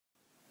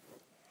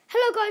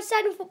Hello guys,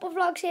 Stan Football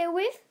Vlogs here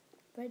with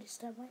Brady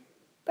Stan.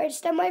 Brady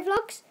Stan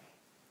Vlogs.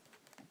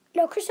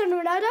 No,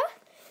 Cristiano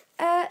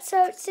Ronaldo.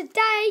 So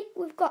today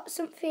we've got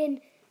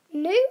something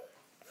new.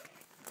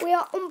 We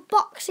are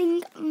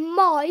unboxing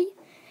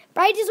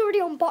Brady's already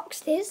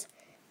unboxed his.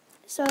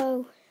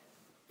 So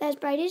there's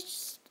Brady's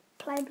just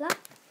plain black.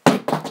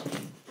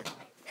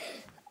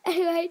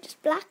 Anyway,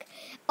 just black.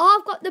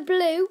 I've got the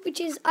blue, which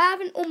is I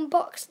haven't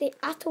unboxed it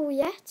at all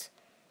yet.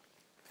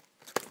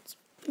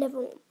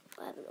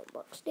 I haven't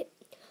unboxed it.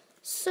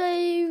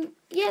 So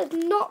yeah,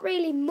 not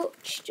really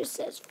much. Just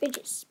says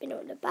fidget spinner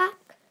on the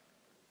back.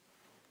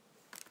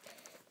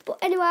 But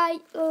anyway,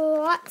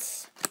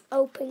 let's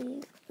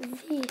open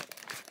the.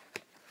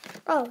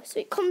 Oh,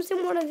 so it comes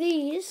in one of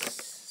these.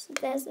 So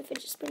there's the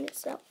fidget spinner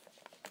itself.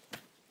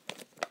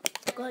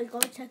 Guys, go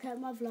check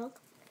out my vlog.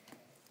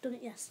 Done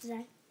it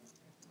yesterday.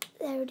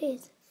 There it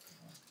is.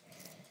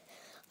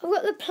 I've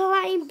got the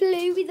plain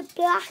blue with the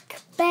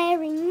black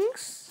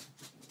bearings.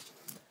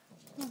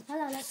 Oh,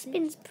 hello, Lexi.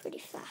 Spins pretty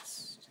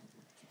fast.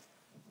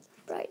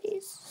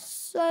 Brady's.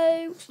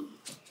 So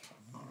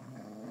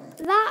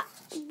that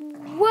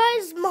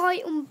was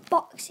my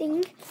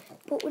unboxing,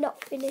 but we're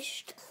not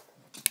finished.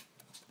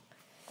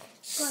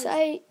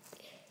 So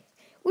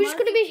we're just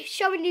going to be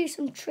showing you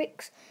some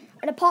tricks,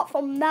 and apart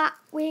from that,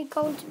 we're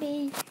going to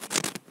be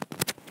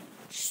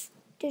just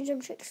doing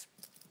some tricks.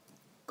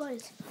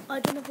 Guys,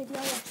 I done a video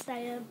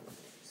yesterday.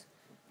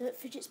 The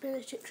fidget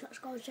spinner tricks. Let's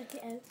go and check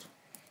it out.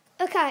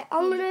 Okay,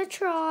 I'm going to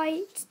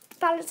try to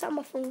balance on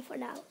my phone for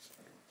now.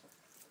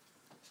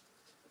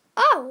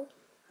 Oh,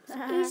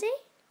 easy.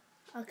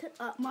 Okay,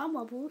 mine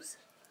wobbles.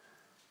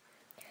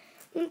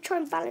 I'm going to try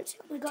and balance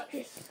it. We got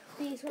this.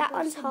 That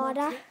one's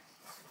harder.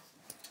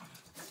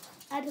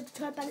 I had to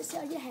try and balance it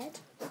on your head.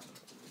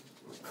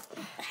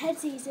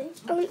 Head's easy.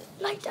 I'm going to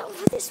lie down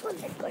for this one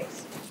then,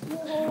 guys.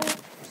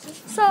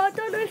 So I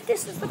don't know if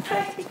this is the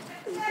perfect.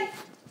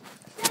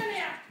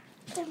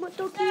 Then what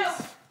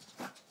doggies?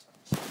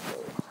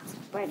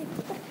 Brady,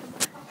 put that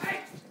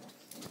camera.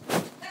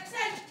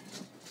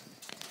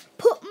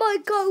 Put my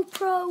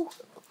GoPro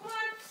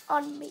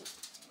on me.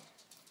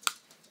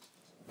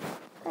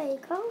 There you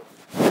go.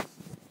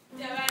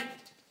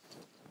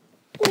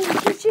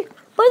 Oh, did you?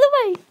 By the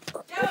way,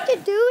 what you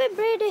doing,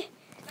 Brady?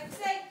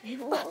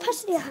 Oh,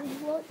 pass it here.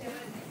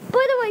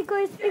 By the way,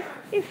 guys,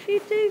 if you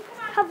do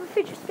have a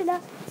fidget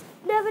spinner,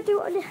 never do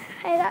it on your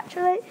head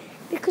actually,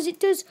 because it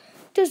does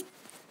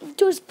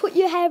put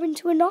your hair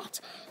into a knot.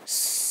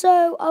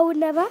 So I would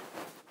never.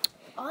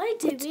 I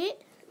do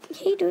it.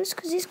 He does,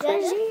 because he's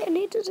crazy and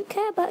he doesn't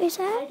care about his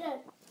hair. I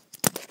don't.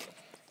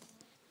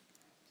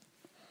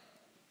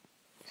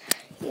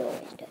 He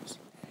always does.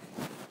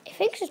 He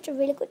thinks it's a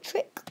really good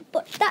trick,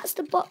 but that's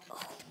the bot.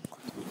 Oh,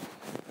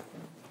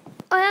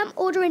 I am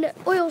ordering an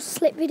oil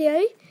slit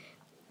video.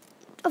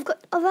 I've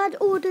had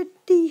ordered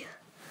the.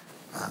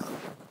 Try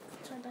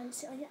and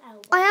balance it on your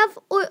elbow. I have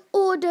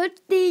ordered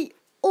the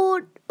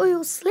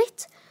oil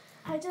slit.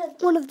 I done.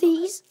 One of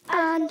these,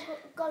 and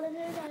got a new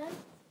learn.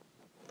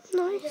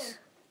 nice.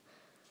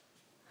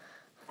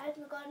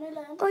 I've got a new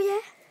learn. Oh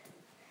yeah.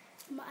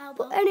 My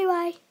elbow. But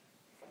anyway,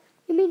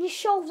 you mean your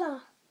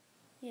shoulder?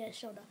 Yeah,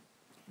 shoulder.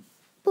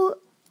 But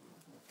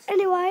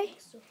anyway,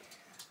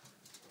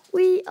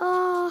 we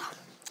are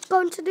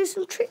going to do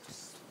some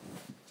tricks.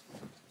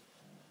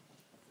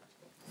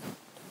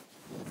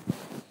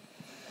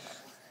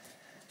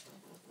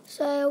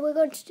 So we're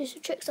going to do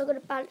some tricks. I'm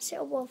going to balance it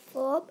on one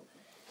form.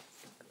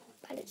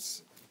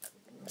 Balance.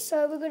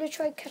 So we're going to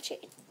try and catch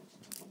it.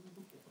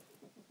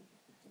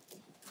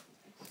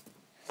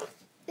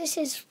 This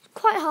is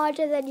quite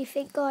harder than you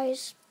think,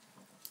 guys.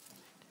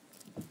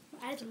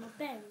 I had my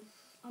bearing.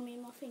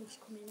 My thing's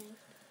coming out.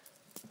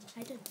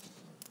 I did.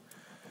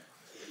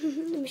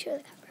 Let me show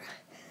the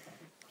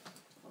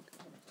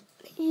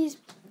camera.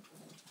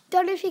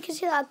 Don't know if you can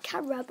see that on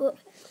camera, but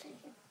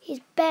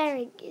his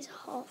bearing is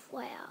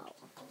halfway out.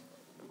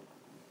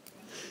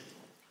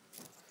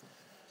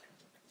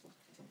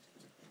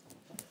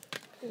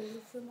 All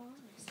of them are,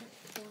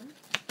 except one.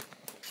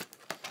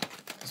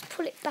 Let's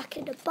pull it back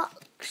in the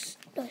box.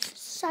 Nice and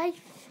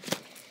safe.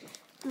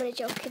 I'm only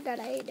joking that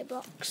I ain't in the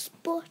box,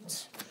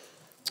 but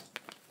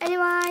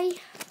anyway,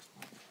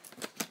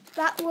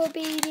 that will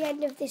be the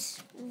end of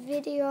this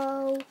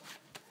video.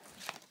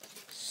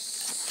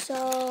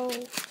 So,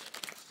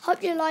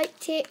 hope you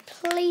liked it.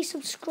 Please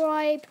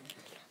subscribe.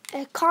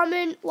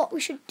 Comment what we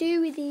should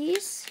do with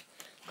these,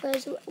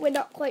 because we're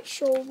not quite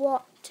sure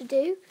what to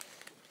do.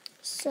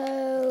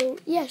 So,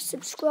 yeah,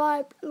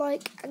 subscribe,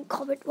 like, and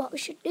comment what we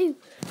should do.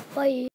 Bye.